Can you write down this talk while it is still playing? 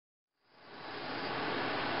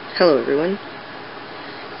Hello everyone.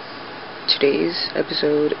 Today's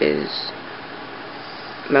episode is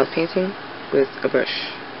mouth painting with a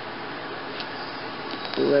brush.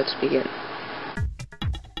 Let's begin.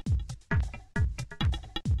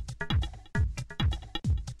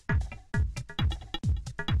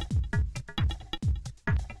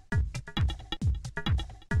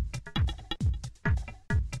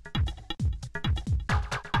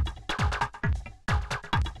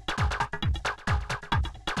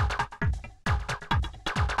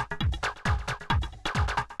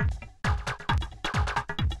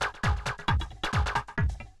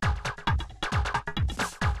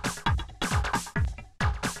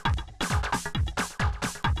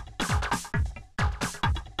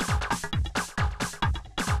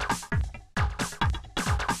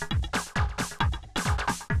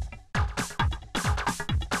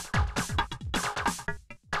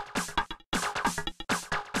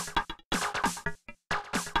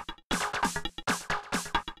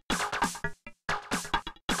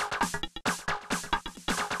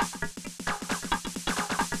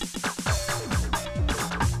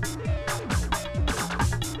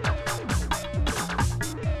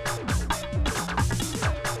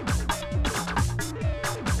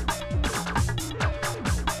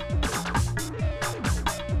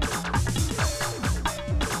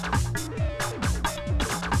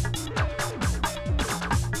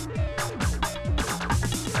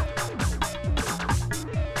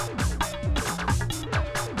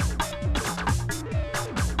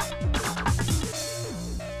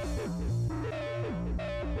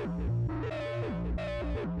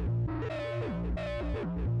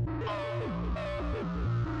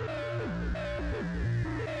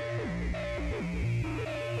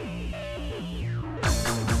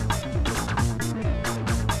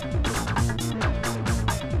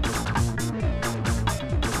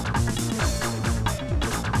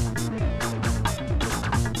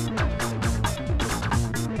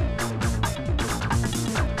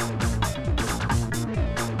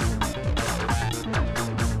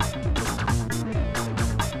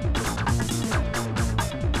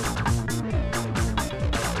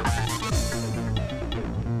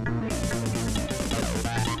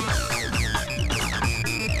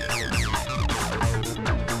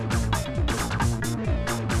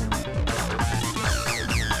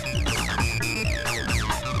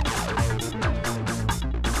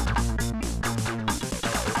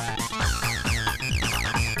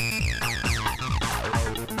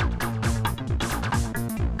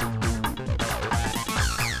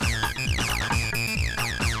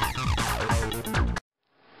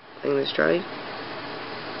 Letting this dry.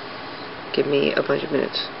 Give me a bunch of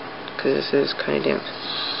minutes, because this is kind of damp.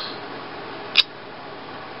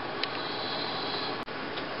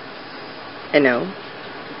 And now,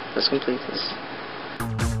 let's complete this.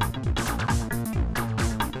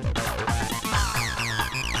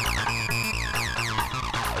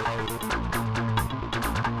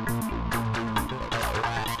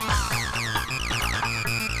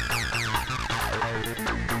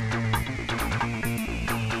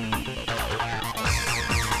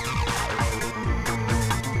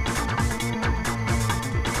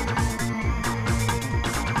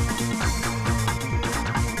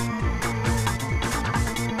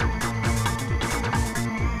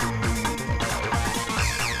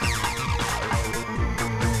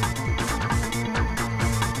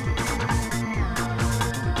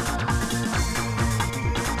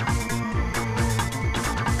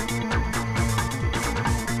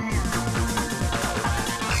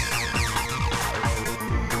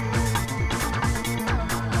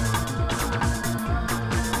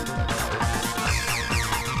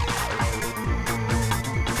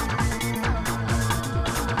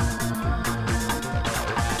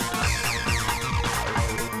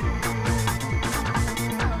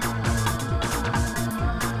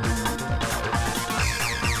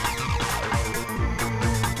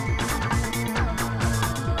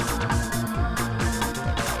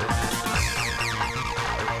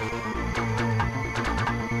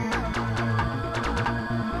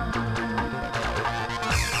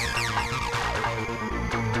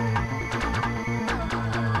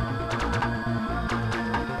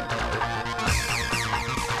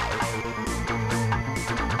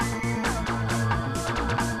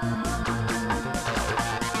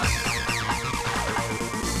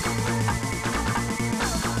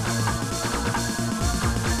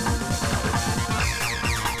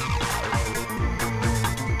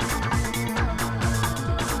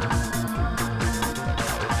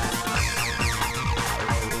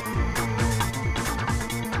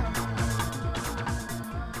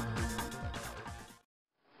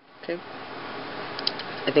 Okay.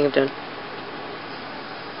 I think I'm done.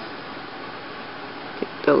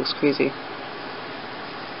 That looks crazy.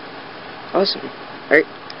 Awesome. Alright.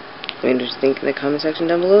 Let me just think in the comment section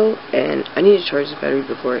down below, and I need to charge this battery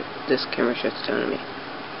before this camera shuts down on me.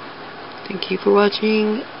 Thank you for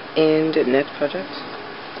watching, and next project.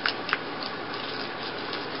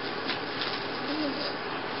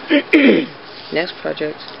 Next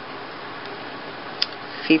project.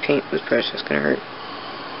 Feet paint with brush, that's gonna hurt.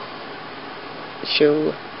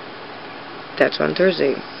 Show that's on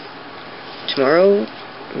Thursday. Tomorrow,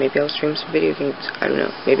 maybe I'll stream some video games. I don't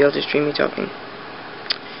know. Maybe I'll just stream me talking.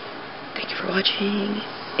 Thank you for watching.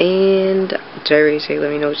 And did I already say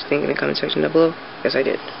let me know what you think in the comment section down below? Yes, I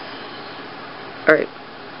did. Alright.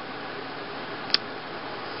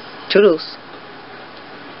 Toodles.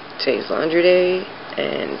 Today's laundry day,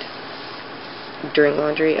 and during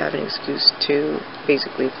laundry I have an excuse to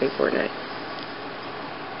basically play Fortnite.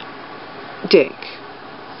 Dick.